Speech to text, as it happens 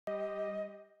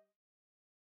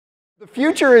The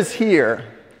future is here.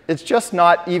 It's just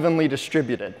not evenly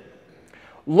distributed.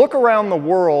 Look around the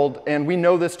world, and we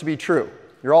know this to be true.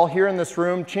 You're all here in this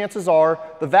room. Chances are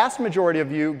the vast majority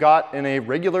of you got in a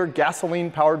regular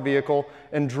gasoline-powered vehicle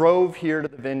and drove here to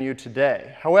the venue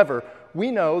today. However,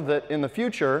 we know that in the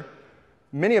future,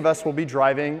 many of us will be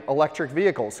driving electric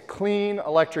vehicles, clean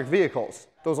electric vehicles.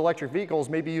 Those electric vehicles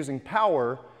may be using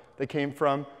power that came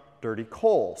from dirty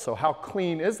coal. So how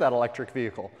clean is that electric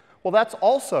vehicle? Well, that's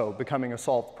also becoming a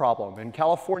solved problem. In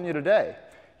California today,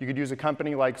 you could use a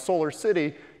company like Solar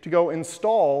City to go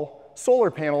install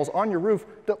solar panels on your roof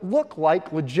that look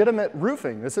like legitimate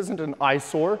roofing. This isn't an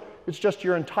eyesore. It's just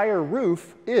your entire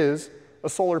roof is a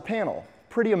solar panel.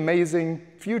 Pretty amazing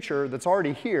future that's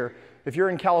already here if you're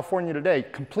in California today,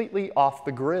 completely off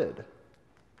the grid.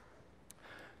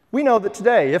 We know that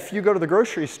today, if you go to the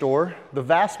grocery store, the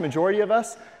vast majority of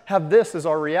us have this as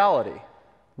our reality.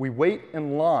 We wait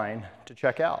in line to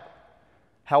check out.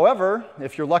 However,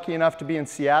 if you're lucky enough to be in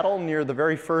Seattle near the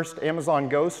very first Amazon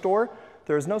Go store,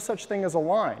 there is no such thing as a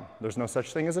line. There's no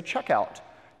such thing as a checkout.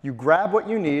 You grab what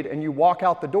you need and you walk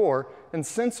out the door, and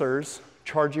sensors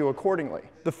charge you accordingly.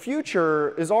 The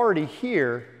future is already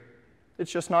here.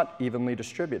 It's just not evenly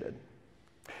distributed.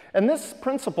 And this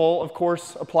principle, of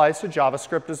course, applies to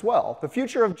JavaScript as well. The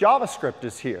future of JavaScript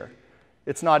is here.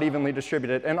 It's not evenly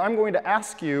distributed. And I'm going to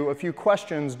ask you a few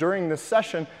questions during this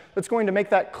session that's going to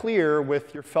make that clear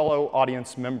with your fellow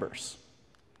audience members.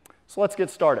 So let's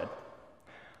get started.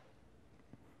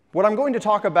 What I'm going to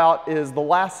talk about is the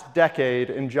last decade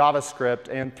in JavaScript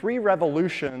and 3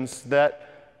 revolutions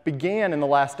that began in the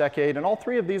last decade, and all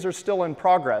 3 of these are still in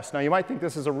progress. Now, you might think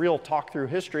this is a real talk through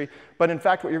history, but in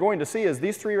fact, what you're going to see is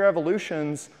these 3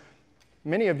 revolutions,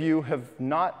 many of you have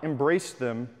not embraced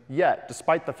them yet,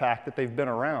 despite the fact that they've been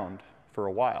around for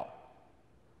a while.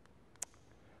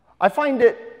 I find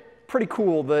it pretty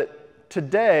cool that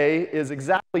today is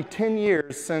exactly 10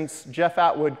 years since Jeff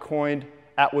Atwood coined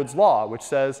Atwood's Law, which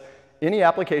says any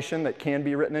application that can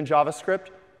be written in JavaScript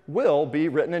will be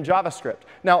written in JavaScript.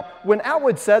 Now, when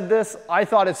Atwood said this, I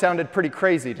thought it sounded pretty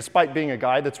crazy. Despite being a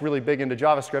guy that's really big into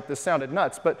JavaScript, this sounded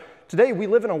nuts. But today, we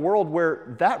live in a world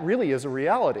where that really is a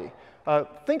reality.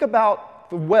 Think about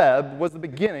the web was the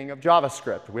beginning of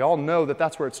JavaScript. We all know that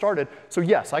that's where it started. So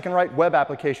yes, I can write web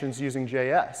applications using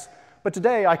JS. But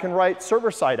today, I can write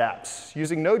server-side apps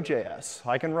using Node.js.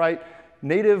 I can write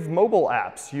native mobile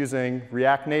apps using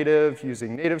React Native,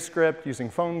 using NativeScript, using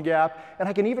PhoneGap, and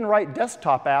I can even write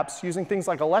desktop apps using things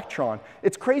like Electron.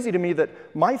 It's crazy to me that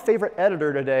my favorite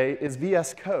editor today is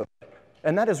VS Code,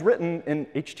 and that is written in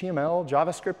HTML,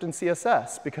 JavaScript, and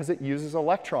CSS because it uses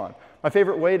Electron. My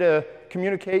favorite way to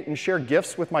communicate and share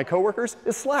GIFs with my coworkers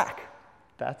is Slack.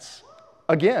 That's,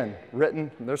 again,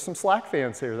 written. There's some Slack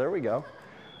fans here. There we go.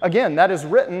 Again, that is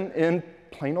written in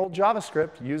plain old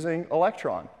JavaScript using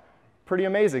Electron. Pretty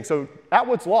amazing. So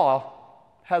Atwood's Law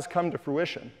has come to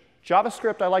fruition.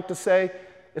 JavaScript, I like to say,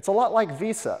 it's a lot like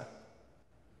Visa.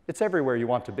 It's everywhere you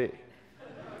want to be.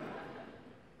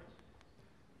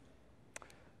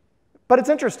 But it's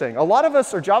interesting. A lot of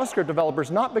us are JavaScript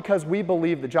developers not because we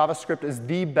believe that JavaScript is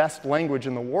the best language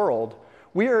in the world.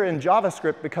 We are in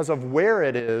JavaScript because of where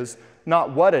it is,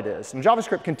 not what it is. And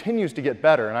JavaScript continues to get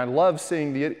better. And I love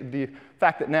seeing the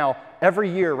fact that now, every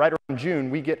year, right around June,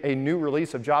 we get a new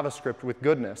release of JavaScript with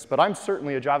goodness. But I'm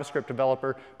certainly a JavaScript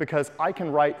developer because I can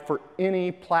write for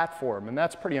any platform. And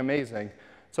that's pretty amazing.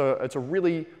 So it's a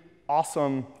really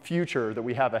awesome future that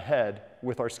we have ahead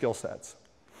with our skill sets.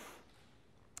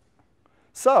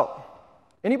 So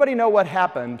anybody know what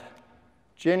happened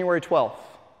January 12th,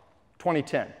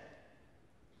 2010?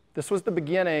 This was the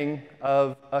beginning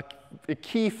of a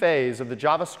key phase of the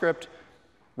JavaScript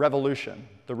revolution,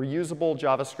 the reusable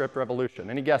JavaScript revolution.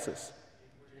 Any guesses?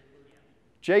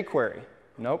 jQuery.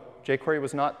 Nope, jQuery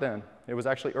was not then. It was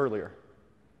actually earlier.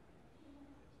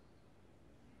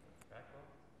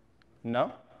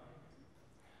 No?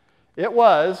 It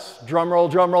was, drum roll,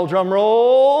 drum roll, drum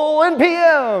roll,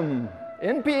 NPM.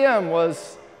 NPM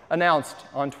was announced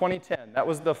on 2010. That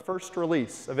was the first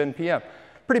release of NPM.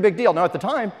 Pretty big deal. Now, at the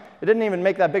time, it didn't even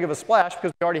make that big of a splash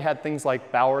because we already had things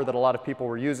like Bower that a lot of people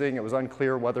were using. It was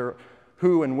unclear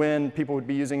who and when people would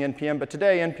be using NPM. But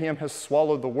today, NPM has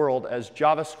swallowed the world as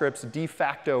JavaScript's de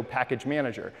facto package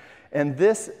manager. And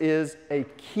this is a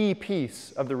key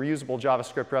piece of the reusable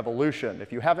JavaScript revolution.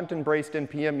 If you haven't embraced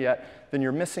NPM yet, then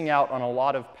you're missing out on a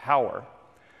lot of power.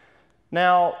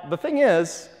 Now, the thing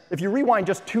is, if you rewind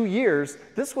just 2 years,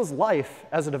 this was life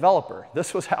as a developer.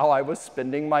 This was how I was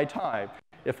spending my time.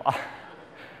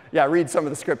 Yeah, read some of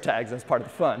the script tags. That's part of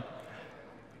the fun.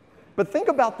 But think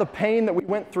about the pain that we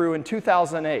went through in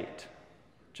 2008.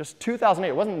 Just 2008,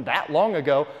 it wasn't that long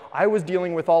ago, I was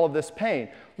dealing with all of this pain.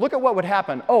 Look at what would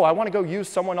happen. Oh, I want to go use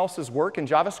someone else's work in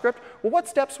JavaScript. Well, what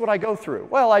steps would I go through?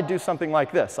 Well, I'd do something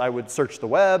like this. I would search the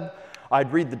web.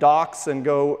 I'd read the docs and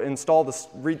go install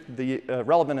read the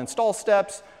relevant install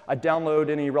steps. I'd download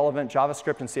any relevant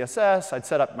JavaScript and CSS. I'd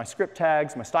set up my script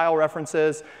tags, my style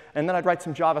references, and then I'd write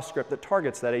some JavaScript that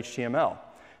targets that HTML.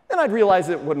 Then I'd realize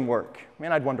it wouldn't work,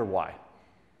 and I'd wonder why.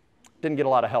 Didn't get a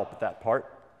lot of help at that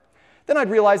part. Then I'd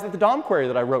realize that the DOM query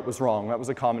that I wrote was wrong. That was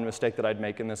a common mistake that I'd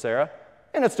make in this era,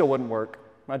 and it still wouldn't work.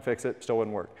 I'd fix it, still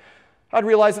wouldn't work. I'd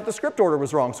realize that the script order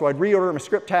was wrong, so I'd reorder my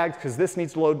script tags because this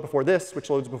needs to load before this, which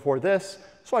loads before this.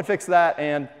 So I'd fix that,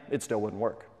 and it still wouldn't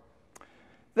work.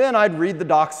 Then I'd read the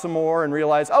docs some more and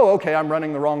realize, oh, OK, I'm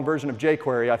running the wrong version of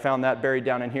jQuery. I found that buried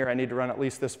down in here. I need to run at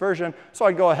least this version. So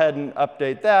I'd go ahead and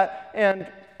update that, and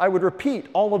I would repeat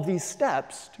all of these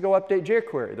steps to go update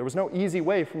jQuery. There was no easy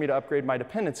way for me to upgrade my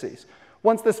dependencies.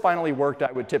 Once this finally worked,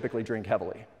 I would typically drink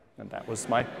heavily. And that was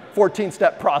my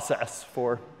 14-step process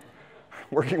for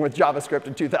working with JavaScript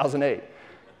in 2008.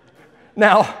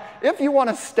 Now, if you want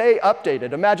to stay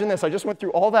updated, imagine this. I just went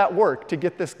through all that work to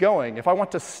get this going. If I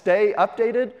want to stay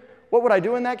updated, what would I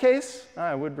do in that case?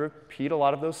 I would repeat a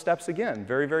lot of those steps again.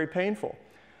 Very, very painful.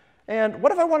 And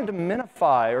what if I wanted to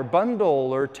minify or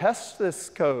bundle or test this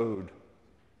code?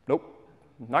 Nope,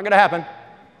 not going to happen.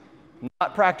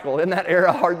 Not practical. In that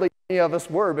era, hardly any of us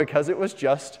were because it was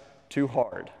just too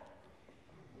hard.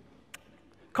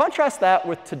 Contrast that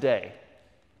with today.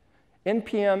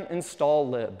 npm install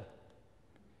lib.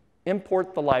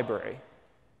 Import the library.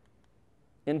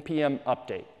 npm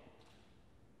update.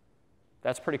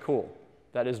 That's pretty cool.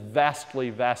 That is vastly,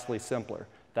 vastly simpler.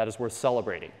 That is worth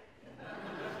celebrating.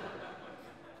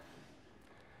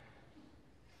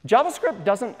 JavaScript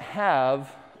doesn't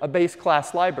have a base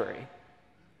class library.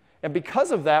 And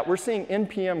because of that, we're seeing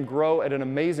npm grow at an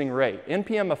amazing rate.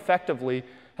 npm effectively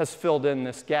has filled in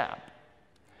this gap.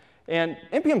 And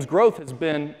npm's growth has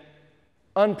been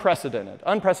unprecedented.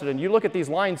 Unprecedented. You look at these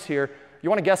lines here. You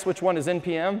want to guess which one is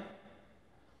npm?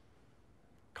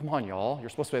 Come on, y'all. You're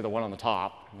supposed to be the one on the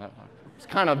top. It's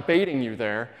kind of baiting you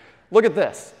there. Look at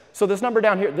this. So this number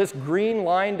down here, this green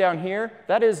line down here,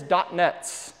 that is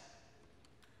 .NET's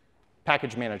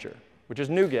package manager, which is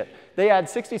NuGet. They add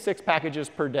 66 packages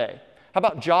per day. How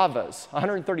about Java's?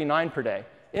 139 per day.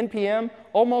 npm,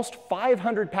 almost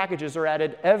 500 packages are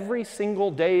added every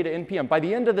single day to npm. By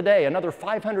the end of the day, another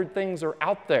 500 things are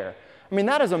out there. I mean,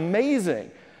 that is amazing.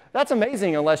 That's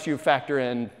amazing unless you factor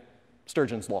in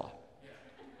Sturgeon's law.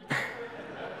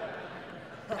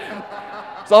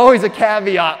 It's always a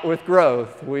caveat with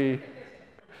growth.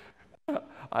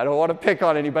 I don't want to pick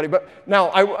on anybody. But now,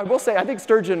 I will say, I think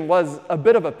Sturgeon was a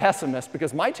bit of a pessimist,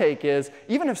 because my take is,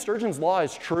 even if Sturgeon's law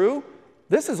is true,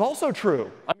 this is also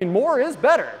true. I mean, more is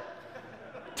better.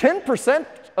 10%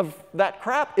 of that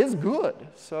crap is good.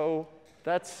 So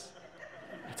that's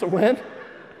a win.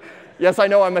 Yes, I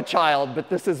know I'm a child, but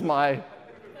this is my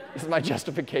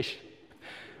justification.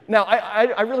 Now,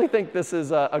 I really think this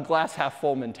is a glass half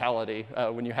full mentality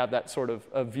when you have that sort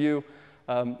of view.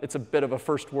 It's a bit of a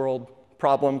first world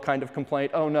problem kind of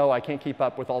complaint. Oh, no, I can't keep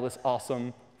up with all this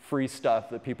awesome free stuff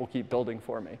that people keep building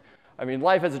for me. I mean,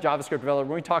 life as a JavaScript developer,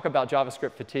 when we talk about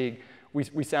JavaScript fatigue,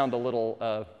 we sound a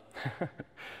little,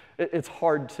 it's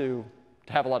hard to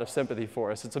have a lot of sympathy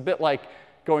for us. It's a bit like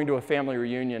going to a family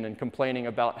reunion and complaining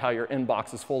about how your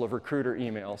inbox is full of recruiter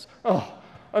emails. Oh,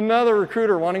 another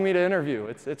recruiter wanting me to interview.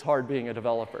 It's hard being a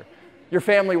developer. Your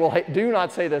family will do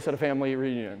not say this at a family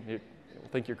reunion. You'll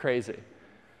think you're crazy.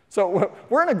 So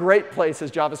we're in a great place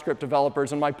as JavaScript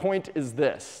developers, and my point is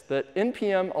this, that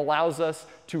npm allows us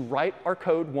to write our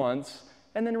code once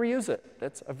and then reuse it.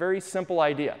 That's a very simple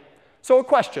idea. So a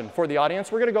question for the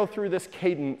audience. We're going to go through this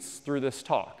cadence through this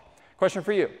talk. Question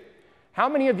for you. How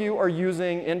many of you are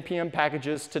using npm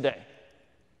packages today?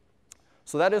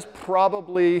 So that is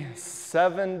probably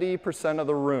 70% of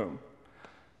the room.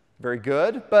 Very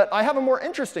good. But I have a more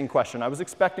interesting question. I was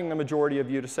expecting the majority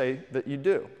of you to say that you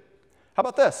do. How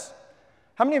about this?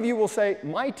 How many of you will say,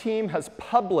 my team has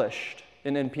published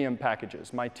in npm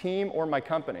packages, my team or my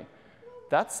company?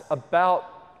 That's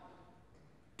about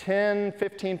 10,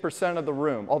 15% of the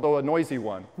room, although a noisy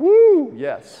one. Woo,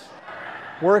 yes.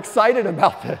 We're excited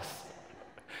about this.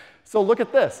 So look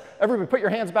at this. Everybody, put your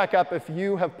hands back up if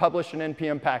you have published an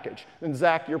npm package. And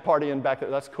Zach, you're partying back there.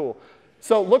 That's cool.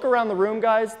 So look around the room,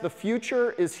 guys. The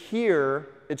future is here.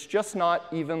 It's just not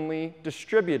evenly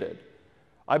distributed.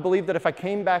 I believe that if I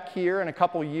came back here in a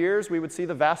couple years, we would see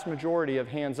the vast majority of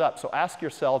hands up. So ask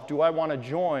yourself, do I want to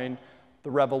join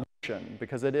the revolution?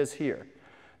 Because it is here.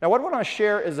 Now, what I want to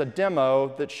share is a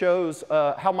demo that shows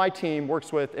how my team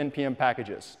works with NPM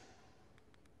packages.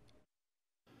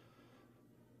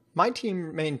 My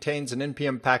team maintains an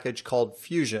NPM package called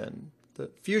Fusion.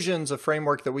 Fusion's a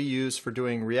framework that we use for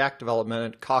doing React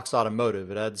development at Cox Automotive.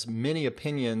 It adds many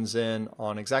opinions in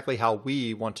on exactly how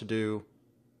we want to do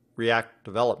React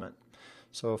development.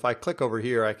 So if I click over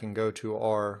here, I can go to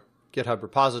our GitHub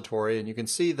repository, and you can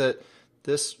see that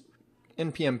this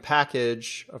NPM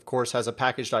package, of course, has a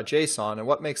package.json, and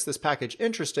what makes this package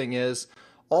interesting is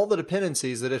all the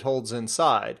dependencies that it holds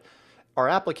inside. Our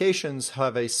applications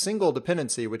have a single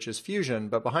dependency, which is Fusion,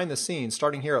 but behind the scenes,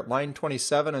 starting here at line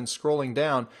 27 and scrolling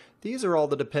down, these are all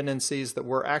the dependencies that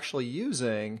we're actually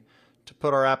using to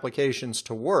put our applications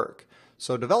to work.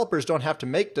 So developers don't have to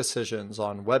make decisions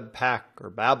on Webpack or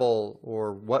Babel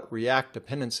or what React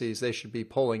dependencies they should be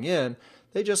pulling in.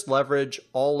 They just leverage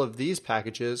all of these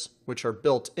packages, which are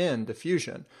built into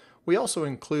Fusion. We also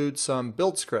include some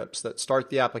build scripts that start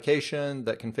the application,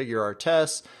 that configure our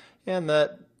tests, and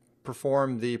that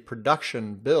perform the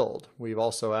production build. We've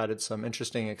also added some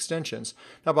interesting extensions.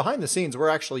 Now, behind the scenes, we're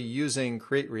actually using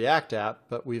Create React App,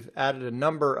 but we've added a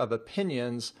number of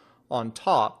opinions on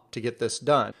top to get this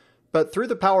done. But through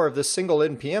the power of this single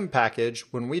NPM package,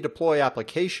 when we deploy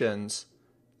applications,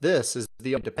 this is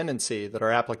the dependency that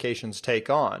our applications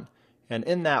take on. And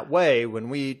in that way, when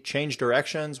we change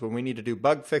directions, when we need to do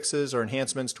bug fixes or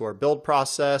enhancements to our build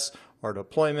process, our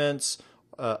deployments,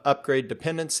 upgrade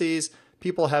dependencies,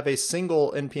 people have a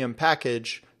single NPM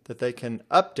package that they can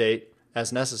update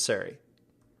as necessary.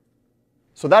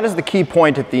 So that is the key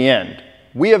point at the end.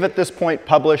 We have at this point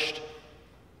published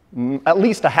at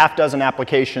least a half dozen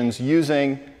applications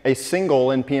using a single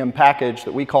NPM package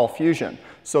that we call Fusion.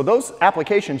 So those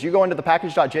applications, you go into the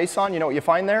package.json, you know what you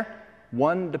find there?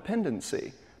 One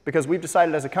dependency. Because we've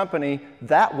decided as a company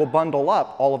that will bundle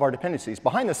up all of our dependencies.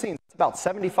 Behind the scenes, it's about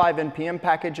 75 NPM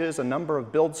packages, a number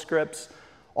of build scripts.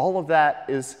 All of that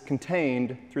is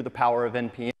contained through the power of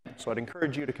NPM. So I'd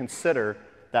encourage you to consider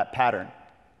that pattern.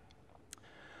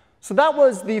 So that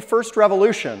was the first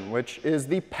revolution, which is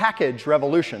the package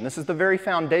revolution. This is the very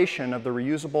foundation of the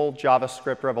reusable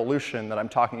JavaScript revolution that I'm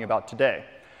talking about today.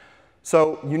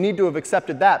 So you need to have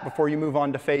accepted that before you move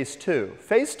on to phase two.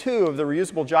 Phase two of the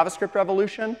reusable JavaScript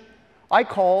revolution, I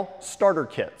call starter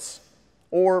kits.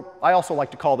 Or I also like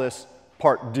to call this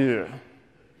part deux.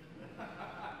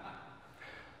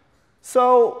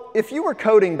 So if you were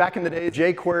coding back in the days,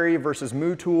 jQuery versus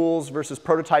MooTools versus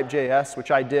Prototype.js, which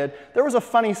I did, there was a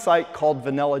funny site called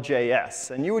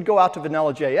Vanilla.js. And you would go out to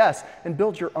Vanilla.js and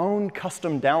build your own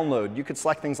custom download. You could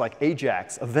select things like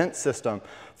Ajax, event system,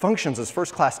 functions as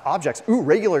first-class objects. Ooh,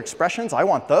 regular expressions, I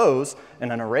want those,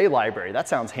 and an array library. That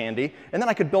sounds handy. And then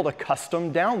I could build a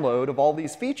custom download of all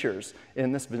these features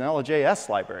in this Vanilla.js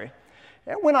library.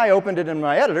 And when I opened it in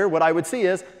my editor, what I would see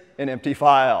is an empty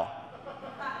file.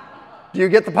 Do you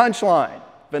get the punchline?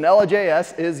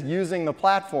 Vanilla.js is using the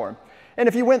platform. And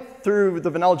if you went through the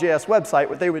Vanilla.js website,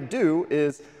 what they would do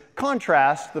is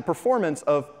contrast the performance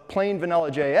of plain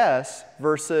Vanilla.js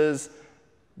versus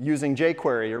using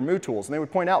jQuery or MooTools. And they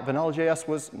would point out Vanilla.js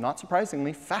was, not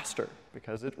surprisingly, faster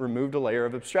because it removed a layer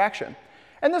of abstraction.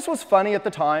 And this was funny at the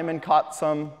time and caught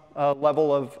some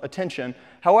level of attention.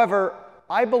 However,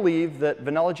 I believe that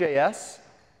Vanilla.js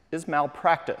is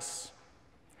malpractice.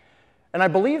 And I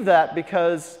believe that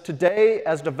because today,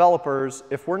 as developers,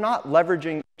 if we're not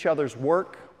leveraging each other's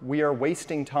work, we are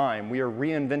wasting time. We are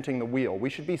reinventing the wheel. We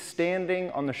should be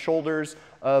standing on the shoulders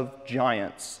of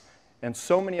giants. And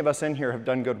so many of us in here have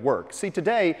done good work. See,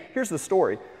 today, here's the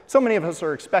story. So many of us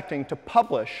are expecting to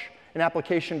publish an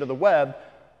application to the web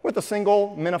with a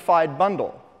single minified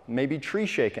bundle, maybe tree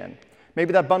shaken.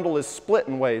 Maybe that bundle is split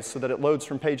in ways so that it loads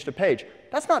from page to page.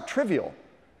 That's not trivial.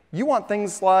 You want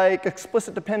things like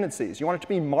explicit dependencies. You want it to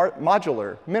be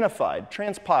modular, minified,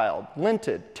 transpiled,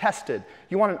 linted, tested.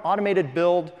 You want an automated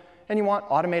build, and you want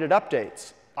automated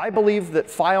updates. I believe that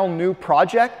file new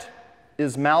project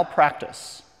is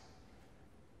malpractice.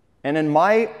 And in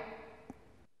my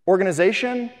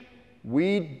organization,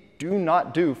 we do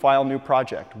not do file new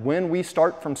project. When we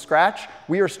start from scratch,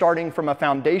 we are starting from a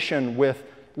foundation with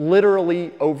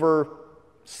literally over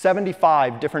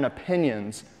 75 different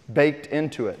opinions baked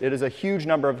into it. It is a huge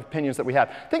number of opinions that we have.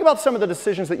 Think about some of the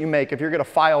decisions that you make if you're going to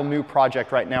file new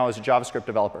project right now as a JavaScript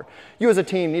developer. You as a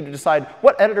team need to decide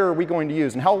what editor are we going to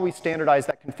use and how will we standardize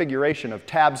that configuration of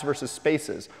tabs versus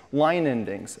spaces, line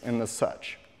endings, and the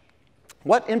such.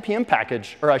 What NPM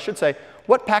package, or I should say,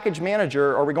 what package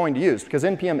manager are we going to use? Because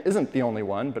NPM isn't the only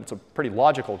one, but it's a pretty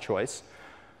logical choice.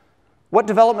 What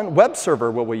development web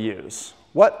server will we use?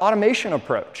 What automation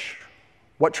approach?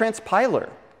 What transpiler?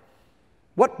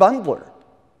 What bundler?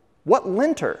 What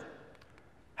linter?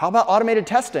 How about automated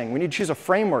testing? We need to choose a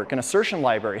framework, an assertion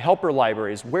library, helper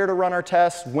libraries, where to run our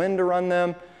tests, when to run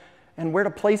them, and where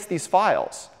to place these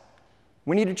files.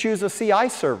 We need to choose a CI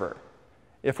server.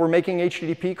 If we're making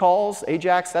HTTP calls,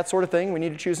 AJAX, that sort of thing, we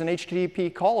need to choose an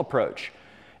HTTP call approach.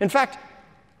 In fact,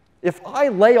 if I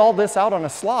lay all this out on a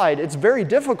slide, it's very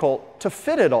difficult to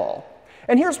fit it all.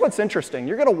 And here's what's interesting.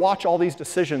 You're going to watch all these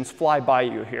decisions fly by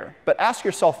you here. But ask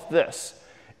yourself this.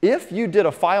 If you did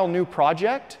a file new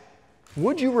project,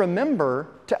 would you remember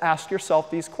to ask yourself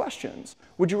these questions?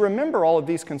 Would you remember all of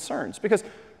these concerns? Because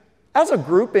as a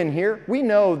group in here, we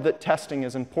know that testing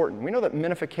is important. We know that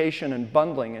minification and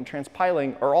bundling and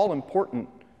transpiling are all important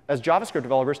as JavaScript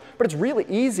developers. But it's really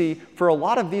easy for a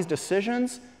lot of these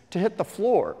decisions to hit the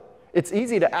floor. It's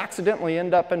easy to accidentally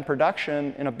end up in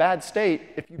production in a bad state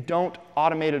if you don't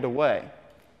automate it away.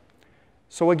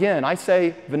 So again, I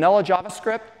say vanilla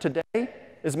JavaScript today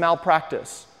is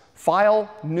malpractice. File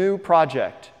new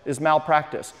project is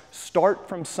malpractice. Start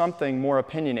from something more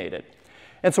opinionated.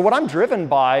 And so what I'm driven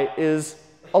by is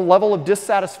a level of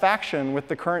dissatisfaction with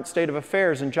the current state of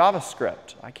affairs in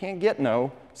JavaScript. I can't get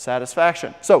no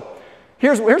satisfaction. So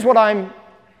here's what I'm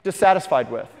dissatisfied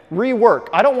with. Rework.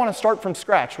 I don't want to start from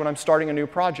scratch when I'm starting a new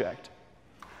project.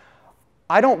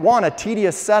 I don't want a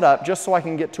tedious setup just so I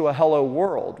can get to a hello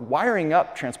world. Wiring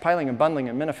up transpiling and bundling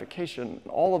and minification,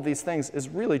 all of these things is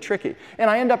really tricky. And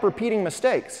I end up repeating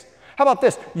mistakes. How about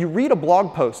this? You read a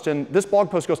blog post, and this blog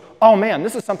post goes, oh man,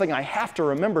 this is something I have to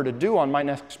remember to do on my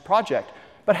next project.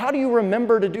 But how do you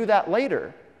remember to do that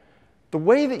later? The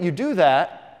way that you do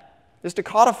that is to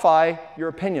codify your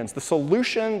opinions. The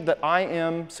solution that I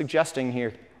am suggesting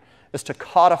here is to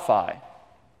codify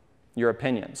your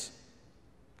opinions.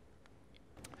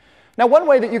 Now, one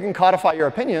way that you can codify your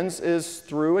opinions is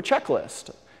through a checklist.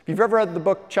 If you've ever read the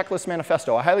book Checklist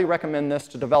Manifesto, I highly recommend this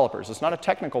to developers. It's not a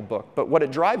technical book, but what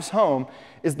it drives home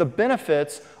is the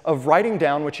benefits of writing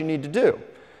down what you need to do.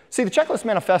 See, the Checklist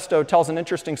Manifesto tells an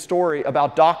interesting story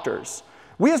about doctors.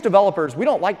 We as developers, we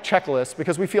don't like checklists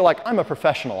because we feel like I'm a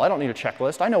professional. I don't need a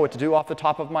checklist. I know what to do off the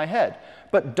top of my head.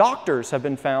 But doctors have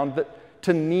been found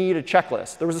to need a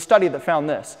checklist. There was a study that found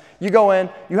this. You go in,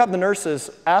 you have the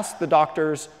nurses ask the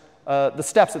doctors the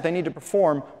steps that they need to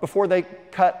perform before they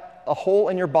cut a hole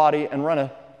in your body and run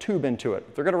a tube into it.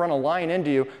 If they're going to run a line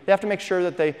into you, they have to make sure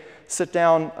that they sit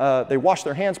down, they wash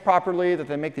their hands properly, that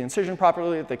they make the incision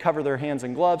properly, that they cover their hands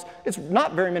in gloves. It's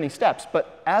not very many steps,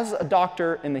 but as a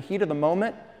doctor in the heat of the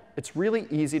moment, it's really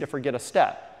easy to forget a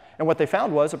step. And what they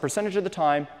found was a percentage of the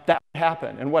time that would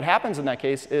happen. And what happens in that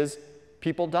case is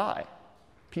people die.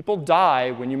 People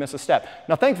die when you miss a step.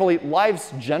 Now, thankfully,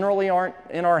 lives generally aren't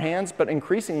in our hands, but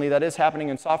increasingly that is happening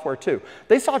in software too.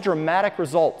 They saw dramatic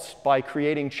results by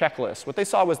creating checklists. What they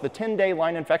saw was the 10-day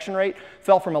line infection rate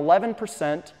fell from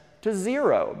 11% to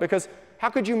 0, because how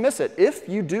could you miss it? If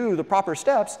you do the proper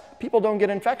steps, people don't get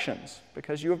infections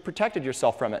because you have protected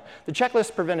yourself from it. The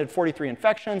checklist prevented 43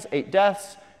 infections, 8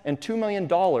 deaths, and $2 million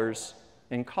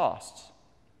in costs.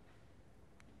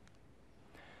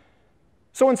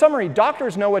 So in summary,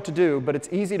 doctors know what to do, but it's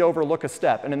easy to overlook a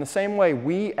step. And in the same way,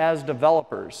 we as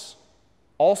developers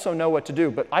also know what to do.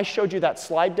 But I showed you that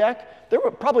slide deck. There were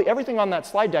probably everything on that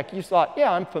slide deck you thought,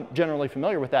 yeah, I'm generally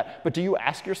familiar with that. But do you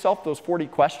ask yourself those 40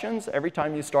 questions every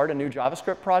time you start a new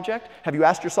JavaScript project? Have you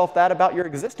asked yourself that about your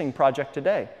existing project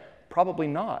today? Probably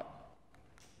not.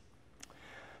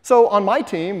 So on my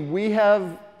team, we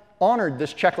have honored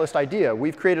this checklist idea.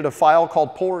 We've created a file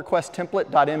called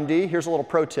pullRequestTemplate.md. Here's a little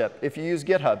pro tip. If you use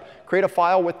GitHub, create a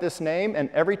file with this name,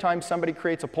 and every time somebody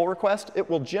creates a pull request, it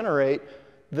will generate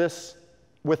this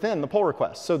within the pull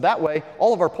request. So that way,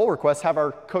 all of our pull requests have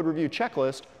our code review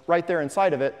checklist right there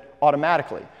inside of it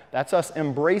automatically. That's us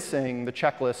embracing the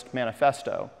checklist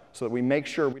manifesto so that we make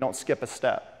sure we don't skip a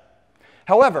step.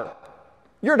 However,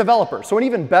 you're a developer, so an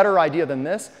even better idea than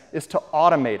this is to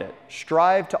automate it.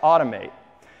 Strive to automate.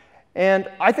 And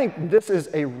I think this is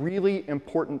a really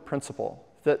important principle,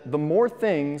 that the more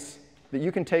things that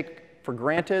you can take for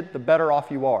granted, the better off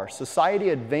you are. Society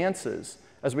advances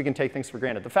as we can take things for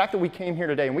granted. The fact that we came here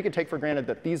today and we could take for granted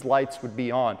that these lights would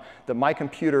be on, that my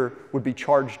computer would be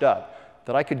charged up,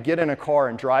 that I could get in a car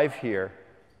and drive here,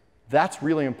 that's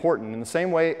really important. In the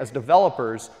same way, as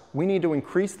developers, we need to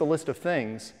increase the list of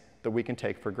things that we can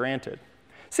take for granted.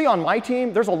 See, on my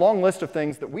team, there's a long list of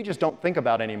things that we just don't think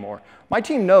about anymore. My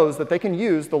team knows that they can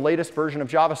use the latest version of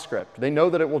JavaScript. They know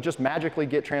that it will just magically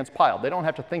get transpiled. They don't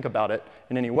have to think about it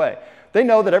in any way. They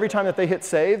know that every time that they hit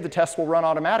save, the tests will run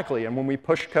automatically. And when we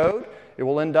push code, it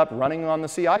will end up running on the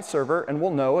CI server, and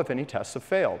we'll know if any tests have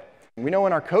failed. We know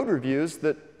in our code reviews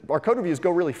that our code reviews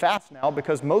go really fast now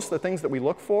because most of the things that we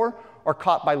look for are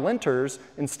caught by linters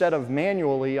instead of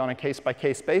manually on a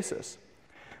case-by-case basis.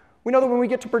 We know that when we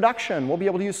get to production, we'll be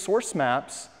able to use source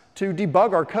maps to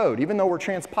debug our code. Even though we're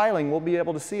transpiling, we'll be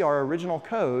able to see our original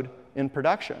code in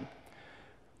production.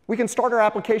 We can start our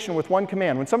application with one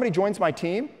command. When somebody joins my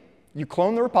team, you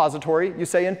clone the repository, you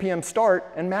say npm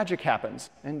start, and magic happens.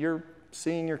 And you're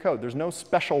seeing your code. There's no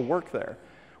special work there.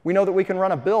 We know that we can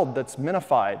run a build that's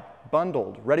minified,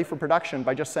 bundled, ready for production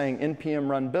by just saying npm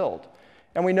run build.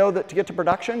 And we know that to get to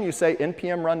production, you say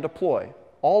npm run deploy.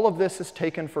 All of this is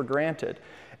taken for granted.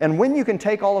 And when you can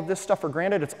take all of this stuff for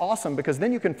granted, it's awesome because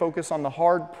then you can focus on the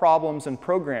hard problems in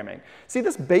programming. See,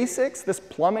 this basics, this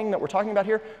plumbing that we're talking about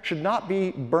here, should not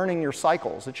be burning your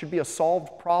cycles. It should be a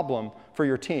solved problem for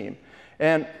your team.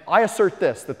 And I assert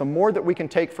this, that the more that we can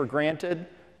take for granted,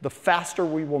 the faster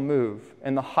we will move,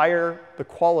 and the higher the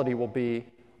quality will be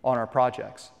on our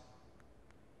projects.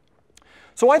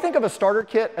 So I think of a starter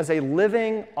kit as a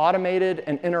living, automated,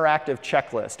 and interactive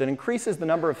checklist. It increases the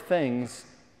number of things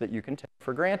that you can take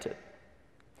for granted.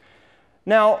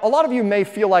 Now, a lot of you may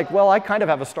feel like, well, I kind of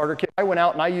have a starter kit. I went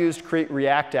out and I used Create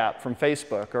React App from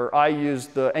Facebook, or I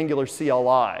used the Angular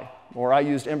CLI, or I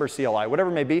used Ember CLI,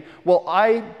 whatever it may be. Well,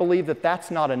 I believe that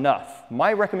that's not enough.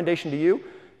 My recommendation to you,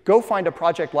 go find a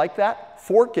project like that,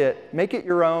 fork it, make it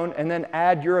your own, and then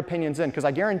add your opinions in. Because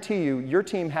I guarantee you, your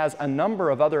team has a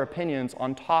number of other opinions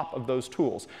on top of those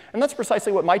tools. And that's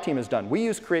precisely what my team has done. We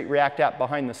use Create React App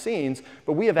behind the scenes,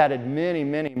 but we have added many,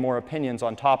 many more opinions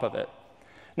on top of it.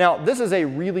 Now, this is a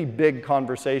really big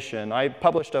conversation. I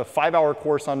published a 5-hour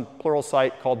course on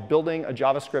Pluralsight called Building a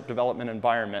JavaScript Development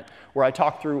Environment, where I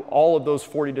talk through all of those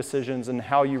 40 decisions and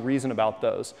how you reason about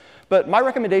those. But my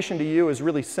recommendation to you is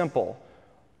really simple.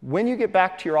 When you get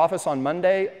back to your office on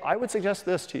Monday, I would suggest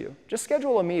this to you. Just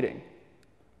schedule a meeting.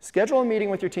 Schedule a meeting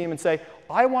with your team and say,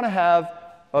 I want to have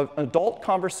an adult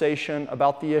conversation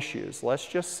about the issues. Let's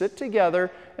just sit together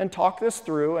and talk this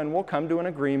through, and we'll come to an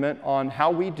agreement on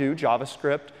how we do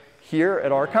JavaScript here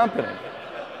at our company.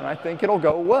 And I think it'll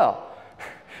go well.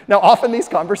 Now, often these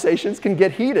conversations can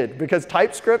get heated because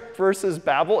TypeScript versus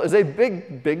Babel is a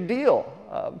big, big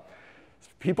deal.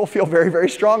 People feel very, very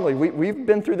strongly. We've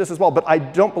been through this as well, but I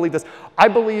don't believe this. I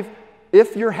believe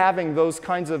if you're having those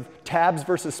kinds of tabs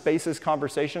versus spaces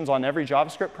conversations on every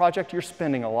JavaScript project, you're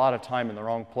spending a lot of time in the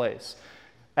wrong place.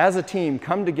 As a team,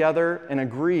 come together and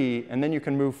agree, and then you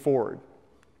can move forward.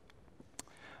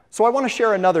 So I want to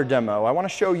share another demo. I want to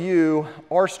show you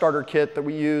our starter kit that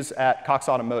we use at Cox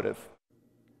Automotive.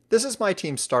 This is my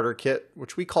team's starter kit,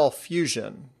 which we call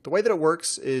Fusion. The way that it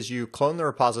works is you clone the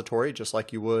repository just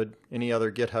like you would any other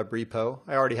GitHub repo.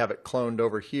 I already have it cloned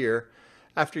over here.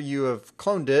 After you have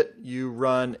cloned it, you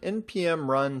run npm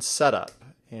run setup.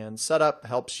 And setup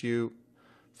helps you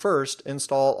first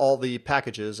install all the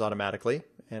packages automatically.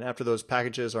 And after those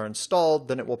packages are installed,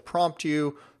 then it will prompt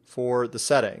you for the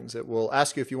settings. It will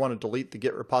ask you if you want to delete the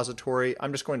Git repository.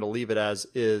 I'm just going to leave it as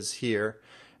is here.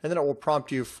 And then it will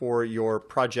prompt you for your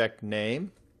project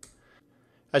name.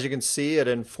 As you can see, it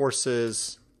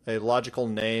enforces a logical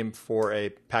name for a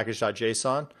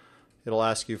package.json. It'll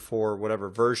ask you for whatever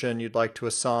version you'd like to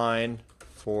assign,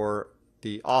 for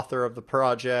the author of the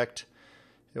project.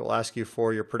 It will ask you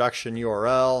for your production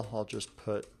URL. I'll just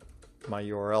put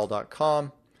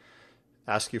myurl.com.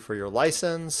 Ask you for your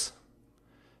license,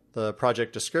 the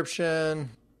project description,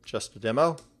 just a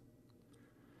demo.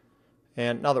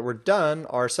 And now that we're done,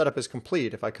 our setup is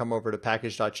complete. If I come over to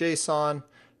package.json,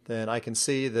 then I can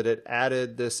see that it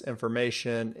added this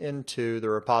information into the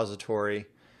repository.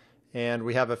 And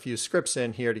we have a few scripts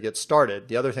in here to get started.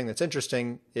 The other thing that's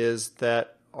interesting is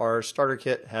that our starter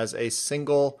kit has a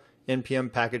single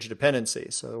npm package dependency.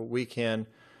 So we can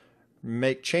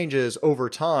make changes over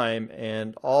time,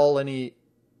 and all any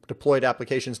deployed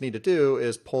applications need to do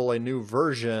is pull a new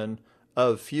version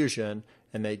of Fusion,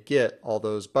 and they get all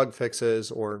those bug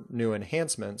fixes or new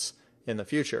enhancements in the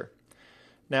future.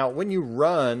 Now, when you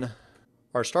run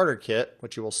our starter kit,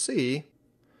 what you see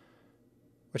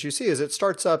is it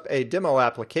starts up a demo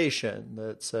application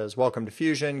that says, welcome to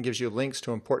Fusion, gives you links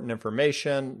to important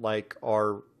information like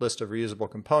our list of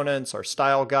reusable components, our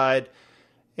style guide,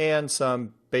 and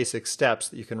some basic steps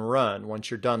that you can run. Once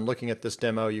you're done looking at this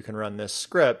demo, you can run this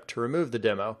script to remove the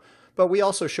demo. But we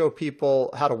also show people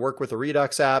how to work with the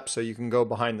Redux app, so you can go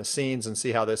behind the scenes and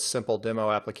see how this simple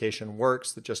demo application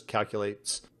works that just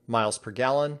calculates miles per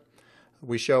gallon.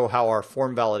 We show how our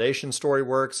form validation story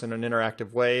works in an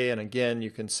interactive way, and again,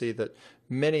 you can see that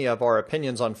many of our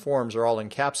opinions on forms are all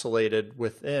encapsulated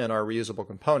within our reusable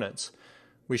components.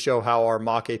 We show how our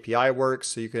mock API works,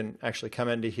 so you can actually come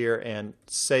into here and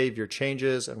save your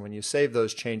changes, and when you save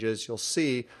those changes, you'll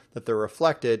see that they're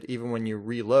reflected even when you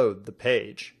reload the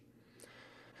page.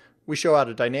 We show how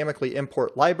to dynamically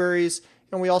import libraries,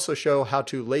 and we also show how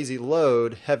to lazy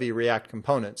load heavy React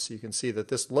components, so you can see that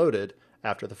this loaded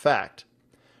after the fact.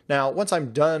 Now, once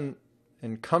I'm done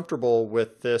and comfortable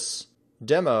with this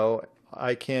demo,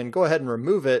 I can go ahead and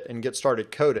remove it and get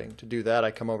started coding. To do that,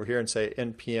 I come over here and say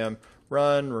npm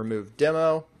run remove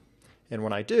demo, and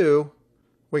when I do,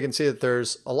 we can see that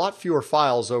there's a lot fewer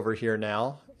files over here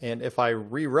now, and if I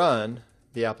rerun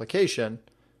the application,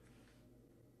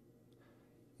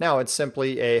 now it's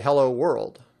simply a hello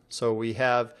world. So we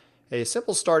have a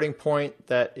simple starting point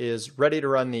that is ready to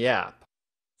run the app.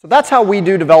 So that's how we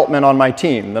do development on my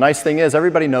team. The nice thing is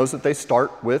everybody knows that they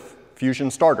start with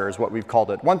Fusion Starter is what we've called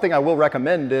it. One thing I will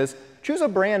recommend is choose a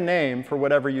brand name for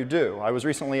whatever you do. I was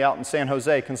recently out in San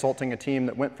Jose consulting a team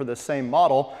that went for this same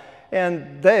model,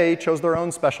 and they chose their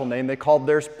own special name. They called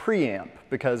theirs Preamp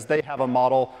because they have a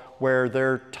model where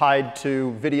they're tied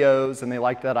to videos and they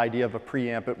like that idea of a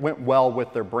preamp. It went well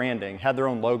with their branding, had their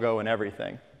own logo and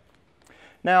everything.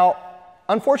 Now,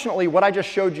 unfortunately, what I just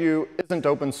showed you isn't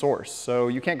open source, so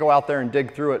you can't go out there and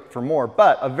dig through it for more.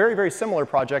 But a very, very similar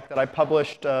project that I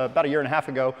published about 1.5 years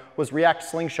ago was React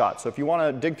Slingshot. So if you want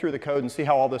to dig through the code and see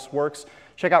how all this works,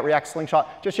 check out React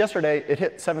Slingshot. Just yesterday, it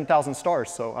hit 7,000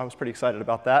 stars, so I was pretty excited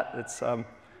about that. It's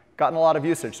gotten a lot of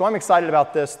usage. So I'm excited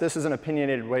about this. This is an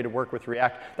opinionated way to work with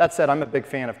React. That said, I'm a big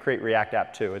fan of Create React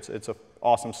App too. It's an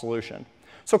awesome solution.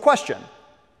 So question.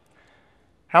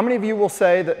 How many of you will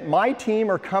say that my team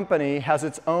or company has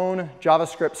its own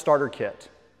JavaScript starter kit?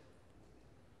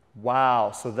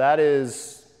 Wow, so that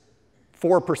is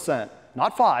 4%.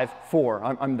 Not 5,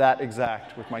 4. I'm that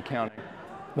exact with my counting.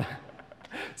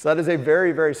 So that is a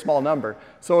very, very small number.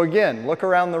 So again, look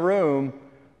around the room.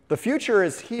 The future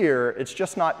is here. It's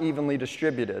just not evenly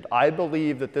distributed. I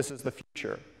believe that this is the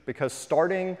future because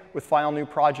starting with File New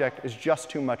Project is just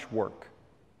too much work.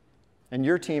 And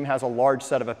your team has a large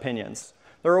set of opinions.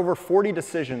 There are over 40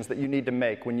 decisions that you need to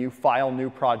make when you file new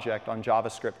project on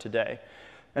JavaScript today.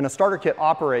 And a starter kit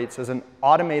operates as an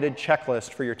automated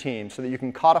checklist for your team so that you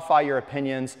can codify your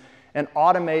opinions and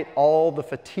automate all the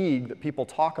fatigue that people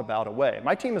talk about away.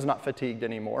 My team is not fatigued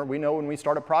anymore. We know when we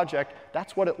start a project,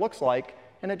 that's what it looks like,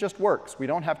 and it just works. We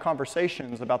don't have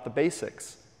conversations about the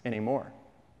basics anymore.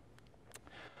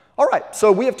 All right,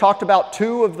 so we have talked about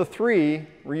 2 of the 3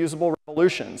 reusable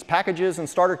revolutions, packages and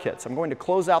starter kits. I'm going to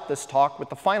close out this talk with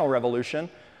the final revolution,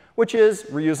 which is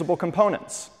reusable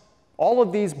components. All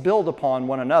of these build upon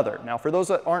one another. Now, for those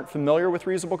that aren't familiar with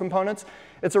reusable components,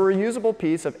 it's a reusable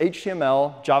piece of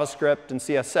HTML, JavaScript, and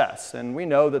CSS. And we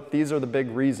know that these are the big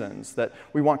reasons, that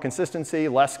we want consistency,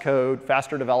 less code,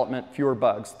 faster development, fewer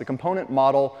bugs. The component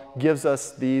model gives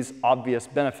us these obvious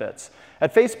benefits.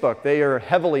 At Facebook, they are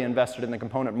heavily invested in the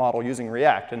component model using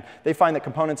React, and they find that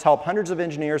components help hundreds of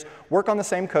engineers work on the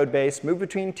same code base, move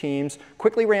between teams,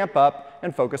 quickly ramp up,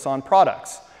 and focus on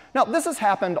products. Now, this has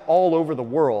happened all over the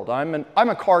world. I'm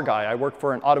a car guy. I work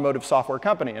for an automotive software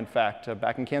company, in fact,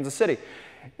 back in Kansas City.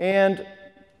 And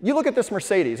you look at this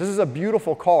Mercedes. This is a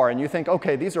beautiful car, and you think,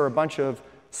 OK, these are a bunch of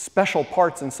special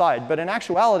parts inside. But in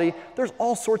actuality, there's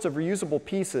all sorts of reusable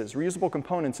pieces, reusable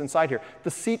components inside here.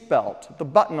 The seat belt, the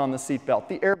button on the seat belt,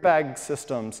 the airbag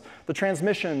systems, the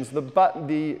transmissions,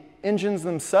 the engines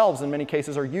themselves, in many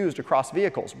cases, are used across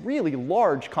vehicles. Really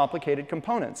large, complicated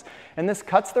components. And this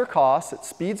cuts their costs, it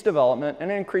speeds development,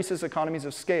 and it increases economies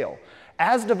of scale.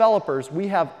 As developers, we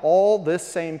have all this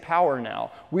same power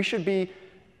now. We should be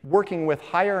working with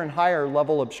higher and higher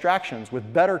level abstractions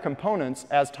with better components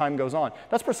as time goes on.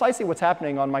 That's precisely what's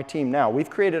happening on my team now. We've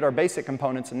created our basic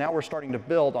components, and now we're starting to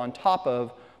build on top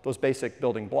of those basic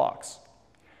building blocks.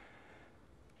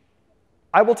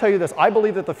 I will tell you this. I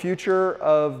believe that the future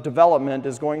of development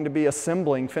is going to be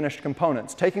assembling finished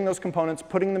components, taking those components,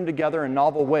 putting them together in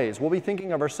novel ways. We'll be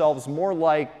thinking of ourselves more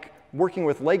like working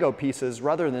with Lego pieces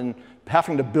rather than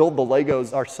having to build the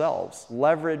Legos ourselves.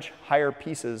 Leverage higher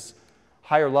pieces,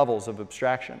 higher levels of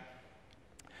abstraction.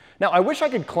 Now, I wish I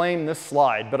could claim this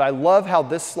slide, but I love how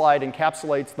this slide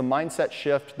encapsulates the mindset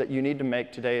shift that you need to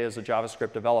make today as a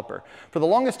JavaScript developer. For the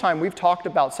longest time, we've talked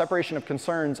about separation of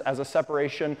concerns as a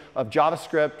separation of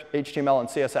JavaScript, HTML, and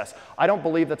CSS. I don't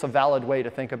believe that's a valid way to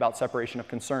think about separation of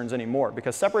concerns anymore,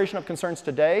 because separation of concerns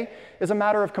today is a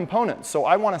matter of components. So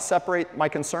I want to separate my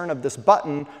concern of this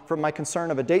button from my concern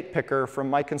of a date picker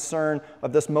from my concern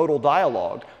of this modal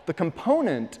dialog. The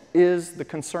component is the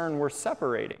concern we're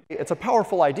separating. It's a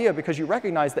powerful idea, idea because you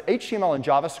recognize that HTML and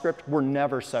JavaScript were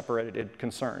never separated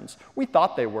concerns. We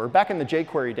thought they were. Back in the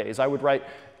jQuery days, I would write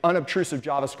unobtrusive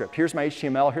JavaScript. Here's my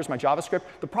HTML, here's my JavaScript.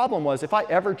 The problem was if I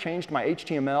ever changed my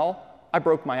HTML, I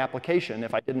broke my application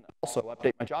if I didn't also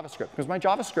update my JavaScript, because my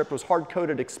JavaScript was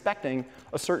hard-coded expecting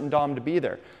a certain DOM to be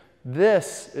there.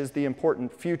 This is the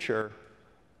important future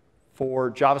for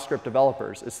JavaScript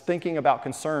developers, is thinking about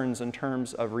concerns in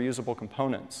terms of reusable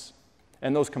components.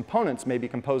 And those components may be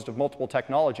composed of multiple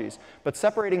technologies, but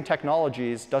separating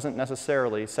technologies doesn't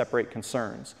necessarily separate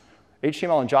concerns.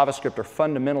 HTML and JavaScript are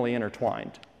fundamentally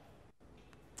intertwined.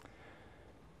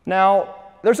 Now,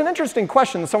 there's an interesting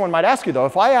question that someone might ask you, though.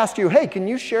 If I asked you, hey, can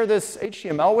you share this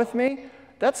HTML with me?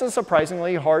 That's a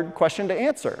surprisingly hard question to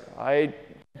answer. I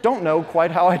don't know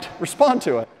quite how I'd respond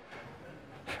to it.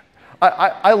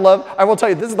 I will tell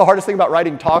you, this is the hardest thing about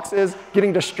writing talks is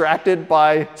getting distracted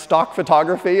by stock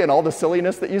photography and all the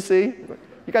silliness that you see.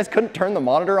 You guys couldn't turn the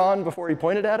monitor on before he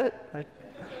pointed at it?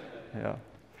 Yeah.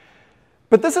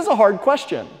 But this is a hard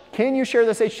question. Can you share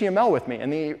this HTML with me?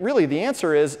 And really, the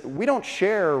answer is we don't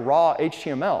share raw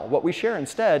HTML. What we share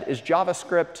instead is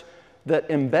JavaScript that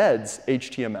embeds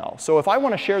HTML. So if I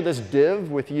want to share this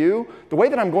div with you, the way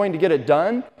that I'm going to get it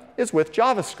done is with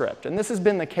JavaScript. And this has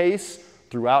been the case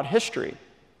throughout history.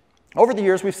 Over the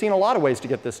years, we've seen a lot of ways to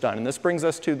get this done. And this brings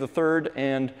us to the third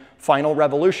and final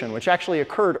revolution, which actually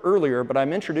occurred earlier, but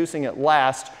I'm introducing it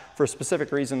last for a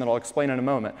specific reason that I'll explain in a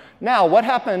moment. Now, what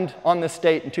happened on this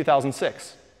date in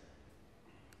 2006?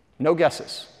 No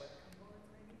guesses.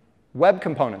 Web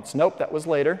components. Nope, that was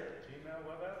later. Gmail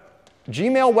web app?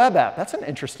 Gmail web app. That's an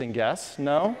interesting guess.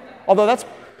 No. Although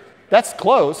that's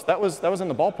close. That was in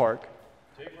the ballpark.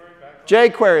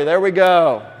 jQuery, there we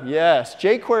go. Yes,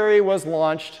 jQuery was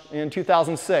launched in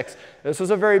 2006. This was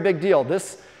a very big deal.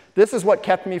 This is what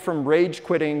kept me from rage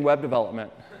quitting web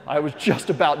development. I was just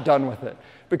about done with it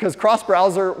because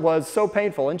cross-browser was so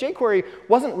painful. And jQuery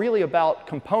wasn't really about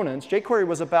components. jQuery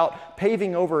was about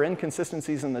paving over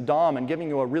inconsistencies in the DOM and giving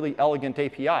you a really elegant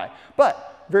API.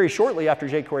 But very shortly after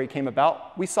jQuery came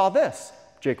about, we saw this,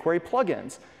 jQuery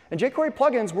plugins. And jQuery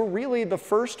plugins were really the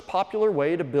first popular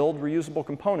way to build reusable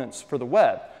components for the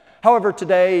web. However,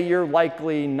 today, you're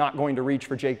likely not going to reach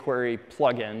for jQuery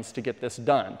plugins to get this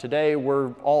done. Today,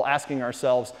 we're all asking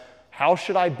ourselves, how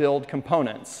should I build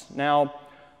components? Now,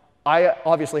 I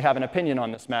obviously have an opinion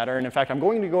on this matter. And in fact, I'm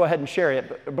going to go ahead and share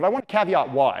it. But I want to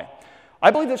caveat why.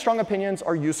 I believe that strong opinions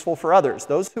are useful for others.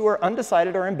 Those who are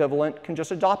undecided or ambivalent can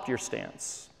just adopt your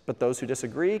stance. But those who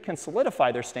disagree can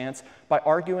solidify their stance by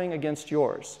arguing against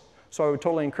yours. So I would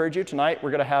totally encourage you. Tonight, we're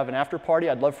going to have an after party.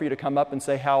 I'd love for you to come up and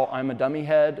say how I'm a dummy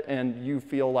head and you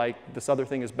feel like this other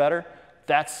thing is better.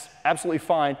 That's absolutely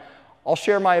fine. I'll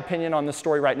share my opinion on this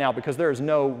story right now because there is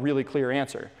no really clear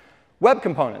answer. Web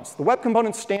components. The web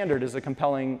components standard is a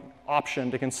compelling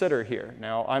option to consider here.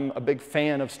 Now, I'm a big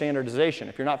fan of standardization.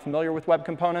 If you're not familiar with web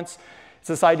components, it's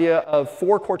this idea of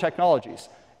 4 core technologies.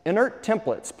 Inert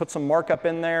templates, put some markup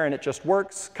in there and it just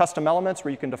works. Custom elements,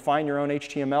 where you can define your own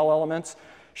HTML elements.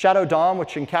 Shadow DOM,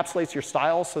 which encapsulates your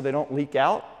styles so they don't leak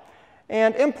out.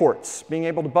 And imports, being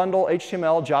able to bundle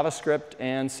HTML, JavaScript,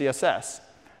 and CSS.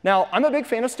 Now, I'm a big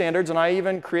fan of standards, and I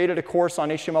even created a course on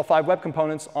HTML5 web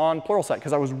components on Pluralsight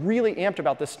because I was really amped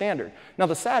about this standard. Now,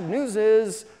 the sad news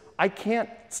is I can't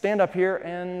stand up here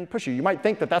and push you. You might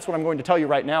think that that's what I'm going to tell you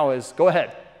right now is go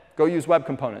ahead, go use web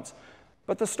components.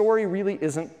 But the story really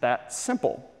isn't that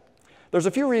simple. There's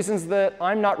a few reasons that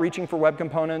I'm not reaching for web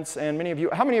components, and many of you,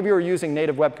 how many of you are using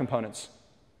native web components?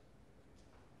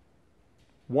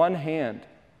 One hand.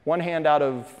 One hand out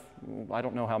of, I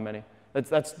don't know how many.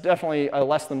 That's definitely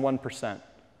less than 1%.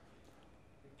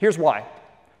 Here's why.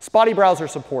 Spotty browser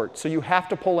support, so you have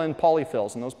to pull in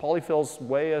polyfills, and those polyfills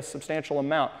weigh a substantial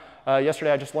amount.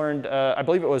 Yesterday I just learned, I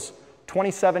believe it was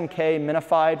 27K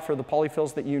minified for the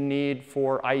polyfills that you need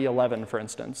for IE11, for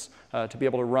instance, to be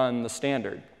able to run the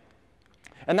standard.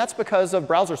 And that's because of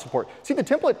browser support. See, the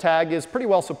template tag is pretty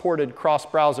well supported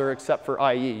cross-browser except for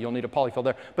IE. You'll need a polyfill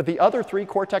there. But the other 3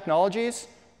 core technologies,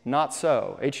 not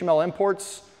so. HTML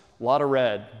imports, a lot of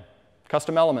red.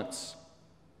 Custom elements,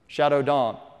 Shadow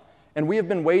DOM. And we have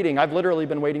been waiting. I've literally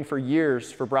been waiting for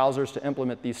years for browsers to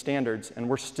implement these standards, and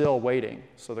we're still waiting.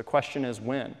 So the question is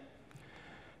when.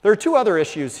 There are 2 other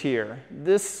issues here.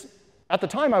 At the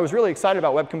time, I was really excited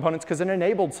about web components because it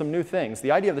enabled some new things.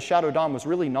 The idea of the Shadow DOM was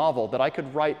really novel, that I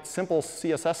could write simple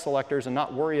CSS selectors and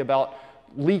not worry about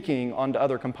leaking onto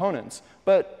other components.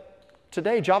 But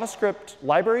today, JavaScript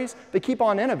libraries, they keep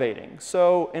on innovating.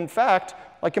 So in fact,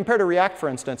 like compared to React, for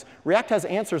instance, React has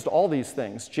answers to all these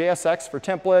things. JSX for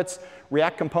templates.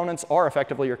 React components are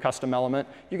effectively your custom element.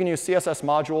 You can use CSS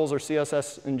modules or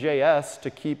CSS and JS to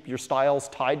keep your styles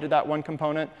tied to that one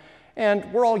component.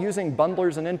 And we're all using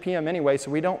bundlers and NPM anyway,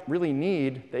 so we don't really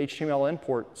need the HTML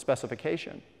import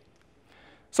specification.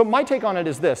 So my take on it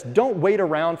is this. Don't wait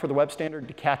around for the web standard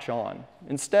to catch on.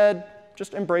 Instead,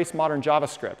 just embrace modern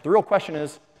JavaScript. The real question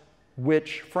is,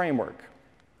 which framework?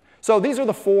 So these are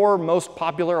the 4 most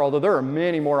popular, although there are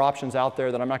many more options out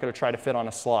there that I'm not going to try to fit on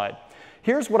a slide.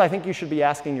 Here's what I think you should be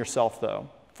asking yourself, though.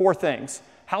 4 things.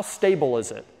 How stable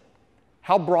is it?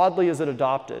 How broadly is it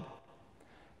adopted?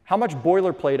 How much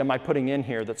boilerplate am I putting in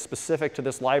here that's specific to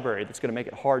this library that's going to make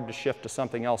it hard to shift to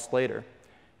something else later?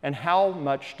 And how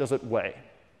much does it weigh?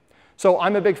 So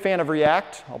I'm a big fan of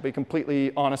React. I'll be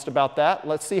completely honest about that.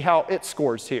 Let's see how it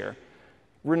scores here.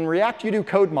 In React, you do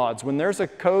code mods. When there's a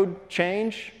code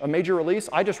change, a major release,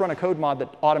 I just run a code mod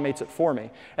that automates it for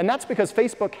me. And that's because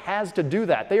Facebook has to do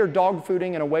that. They are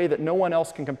dogfooding in a way that no one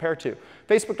else can compare to.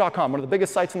 Facebook.com, one of the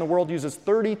biggest sites in the world, uses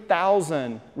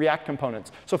 30,000 React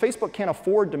components. So Facebook can't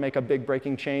afford to make a big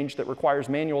breaking change that requires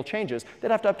manual changes. They'd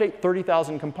have to update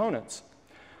 30,000 components.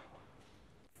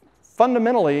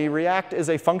 Fundamentally, React is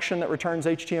a function that returns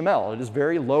HTML. It is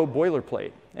very low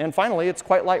boilerplate. And finally, it's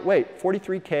quite lightweight,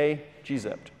 43K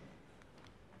gzipped.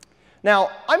 Now,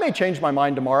 I may change my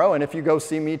mind tomorrow, and if you go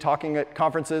see me talking at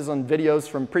conferences on videos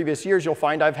from previous years, you'll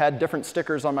find I've had different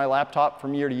stickers on my laptop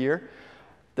from year to year.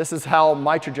 This is how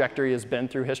my trajectory has been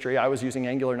through history. I was using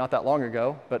Angular not that long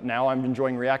ago, but now I'm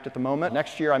enjoying React at the moment.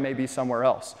 Next year, I may be somewhere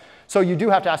else. So you do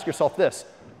have to ask yourself this.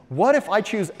 What if I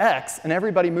choose X and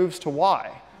everybody moves to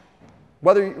Y?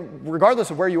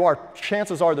 Regardless of where you are,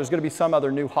 chances are there's going to be some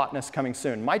other new hotness coming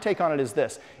soon. My take on it is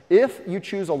this. If you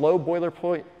choose a low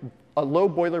boilerplate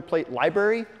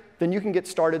library, then you can get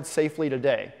started safely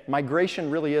today. Migration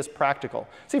really is practical.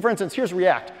 See, for instance, here's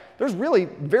React. There's really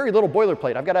very little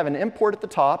boilerplate. I've got to have an import at the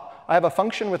top. I have a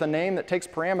function with a name that takes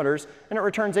parameters, and it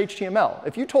returns HTML.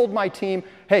 If you told my team,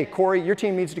 hey, Cory, your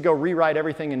team needs to go rewrite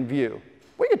everything in Vue,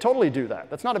 we could totally do that.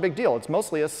 That's not a big deal. It's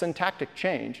mostly a syntactic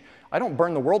change. I don't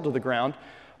burn the world to the ground,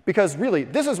 because really,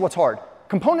 this is what's hard.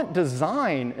 Component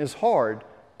design is hard,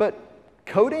 but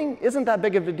coding isn't that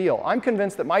big of a deal. I'm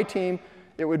convinced that my team,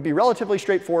 it would be relatively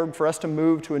straightforward for us to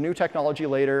move to a new technology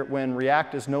later when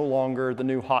React is no longer the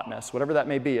new hotness, whatever that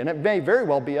may be. And it may very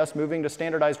well be us moving to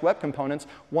standardized web components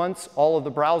once all of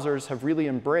the browsers have really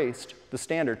embraced the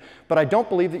standard. But I don't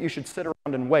believe that you should sit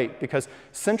around and wait, because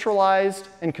centralized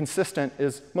and consistent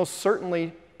is most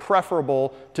certainly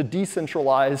preferable to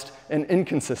decentralized and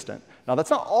inconsistent. Now, that's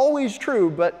not always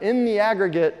true, but in the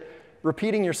aggregate,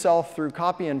 repeating yourself through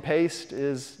copy and paste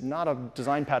is not a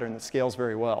design pattern that scales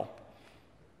very well.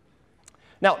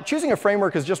 Now, choosing a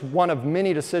framework is just one of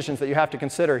many decisions that you have to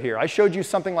consider here. I showed you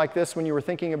something like this when you were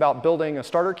thinking about building a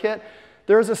starter kit.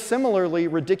 There is a similarly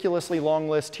ridiculously long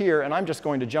list here, and I'm just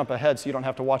going to jump ahead so you don't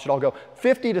have to watch it all go.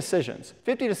 50 decisions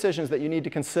that you need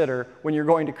to consider when you're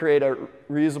going to create a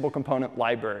reusable component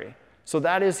library. So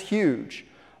that is huge.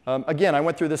 Again, I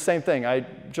went through the same thing. I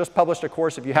just published a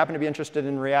course, if you happen to be interested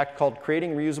in React, called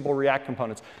Creating Reusable React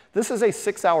Components. This is a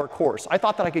 6-hour course. I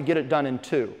thought that I could get it done in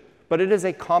 2. But it is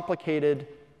a complicated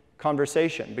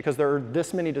conversation, because there are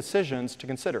this many decisions to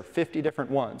consider, 50 different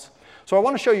ones. So I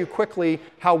want to show you quickly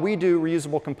how we do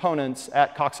reusable components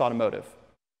at Cox Automotive.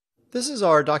 This is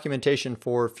our documentation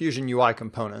for Fusion UI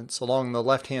components. Along the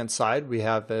left-hand side, we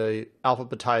have an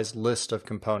alphabetized list of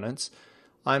components.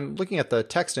 I'm looking at the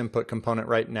text input component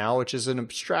right now, which is an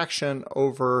abstraction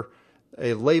over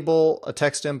a label, a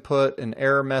text input, an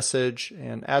error message,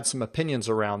 and add some opinions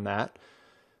around that.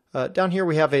 Down here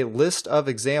we have a list of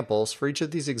examples. For each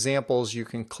of these examples, you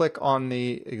can click on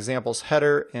the example's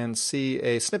header and see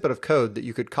a snippet of code that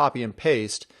you could copy and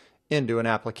paste into an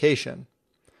application.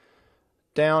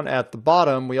 Down at the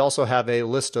bottom, we also have a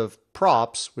list of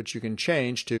props, which you can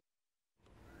change to.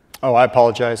 Oh, I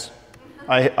apologize.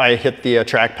 I hit the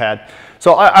trackpad.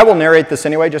 So I will narrate this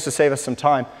anyway, just to save us some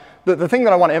time. The thing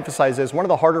that I want to emphasize is one of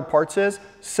the harder parts is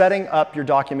setting up your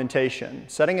documentation,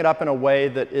 setting it up in a way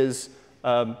that is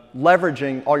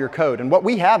leveraging all your code. And what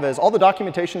we have is all the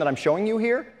documentation that I'm showing you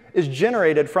here is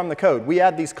generated from the code. We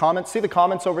add these comments. See the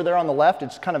comments over there on the left?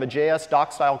 It's kind of a JS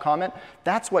doc style comment.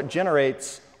 That's what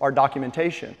generates our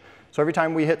documentation. So every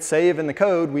time we hit save in the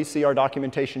code, we see our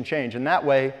documentation change. And that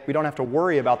way, we don't have to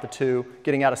worry about the two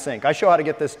getting out of sync. I show how to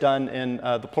get this done in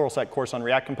the Pluralsight course on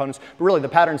React components. But really, the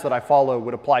patterns that I follow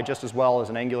would apply just as well as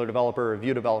an Angular developer or a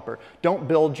Vue developer. Don't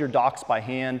build your docs by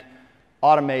hand.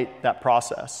 Automate that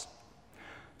process.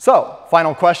 So,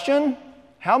 final question.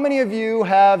 How many of you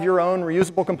have your own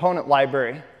reusable component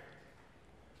library?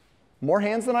 More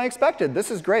hands than I expected. This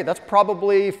is great. That's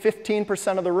probably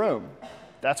 15% of the room.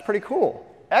 That's pretty cool.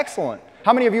 Excellent.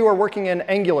 How many of you are working in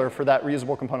Angular for that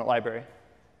reusable component library?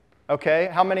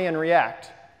 OK. How many in React?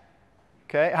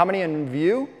 OK. How many in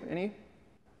Vue? Any?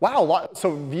 Wow.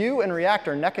 So Vue and React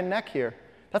are neck and neck here.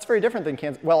 That's very different than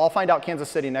Kansas. Well, I'll find out Kansas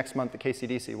City next month at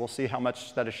KCDC. We'll see how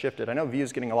much that has shifted. I know Vue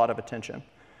is getting a lot of attention.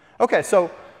 OK, so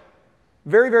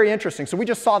very, very interesting. So we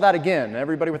just saw that again.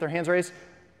 Everybody with their hands raised?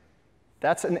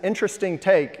 That's an interesting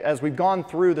take. As we've gone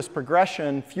through this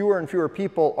progression, fewer and fewer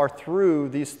people are through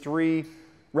these 3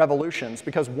 revolutions,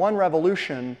 because one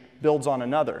revolution builds on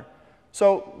another.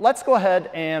 So let's go ahead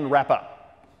and wrap up.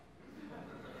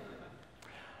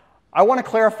 I want to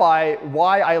clarify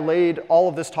why I laid all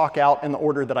of this talk out in the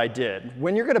order that I did.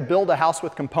 When you're going to build a house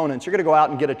with components, you're going to go out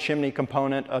and get a chimney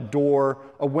component, a door,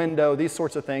 a window, these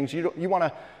sorts of things. You don't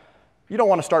want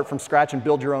to start from scratch and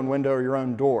build your own window or your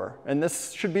own door. And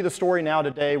this should be the story now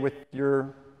today with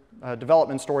your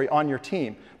development story on your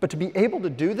team. But to be able to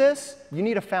do this, you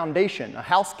need a foundation. A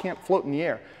house can't float in the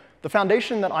air. The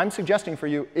foundation that I'm suggesting for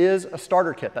you is a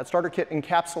starter kit. That starter kit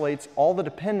encapsulates all the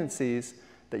dependencies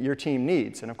that your team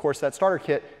needs. And of course, that starter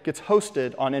kit gets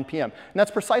hosted on NPM. And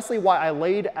that's precisely why I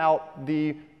laid out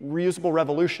the reusable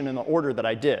revolution in the order that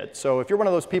I did. So if you're one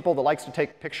of those people that likes to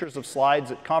take pictures of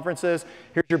slides at conferences,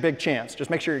 here's your big chance. Just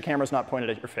make sure your camera's not pointed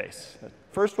at your face.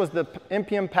 First was the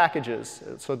NPM packages,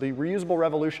 so the reusable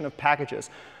revolution of packages.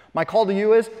 My call to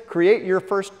you is create your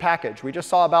first package. We just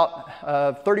saw about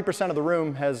 30% of the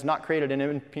room has not created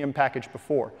an NPM package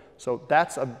before. So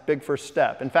that's a big first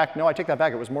step. In fact, no, I take that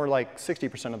back. It was more like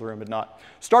 60% of the room had not.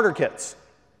 Starter kits.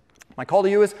 My call to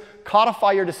you is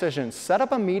codify your decisions. Set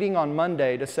up a meeting on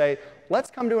Monday to say, let's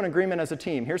come to an agreement as a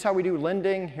team. Here's how we do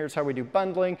lending. Here's how we do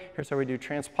bundling. Here's how we do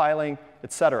transpiling,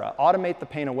 et cetera. Automate the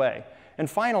pain away. And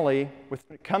finally, when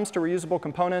it comes to reusable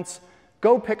components,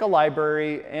 go pick a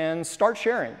library and start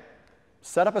sharing.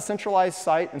 Set up a centralized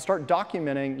site and start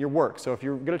documenting your work. So if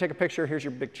you're going to take a picture, here's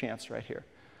your big chance right here.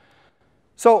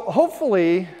 So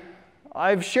hopefully,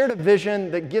 I've shared a vision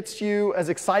that gets you as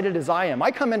excited as I am. I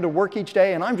come into work each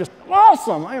day, and I'm just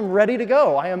awesome. I am ready to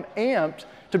go. I am amped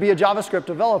to be a JavaScript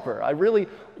developer.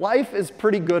 Life is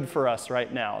pretty good for us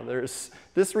right now. This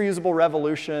reusable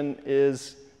revolution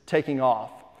is taking off.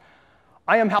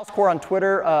 I am HouseCore on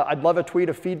Twitter. I'd love a tweet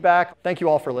of feedback. Thank you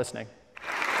all for listening.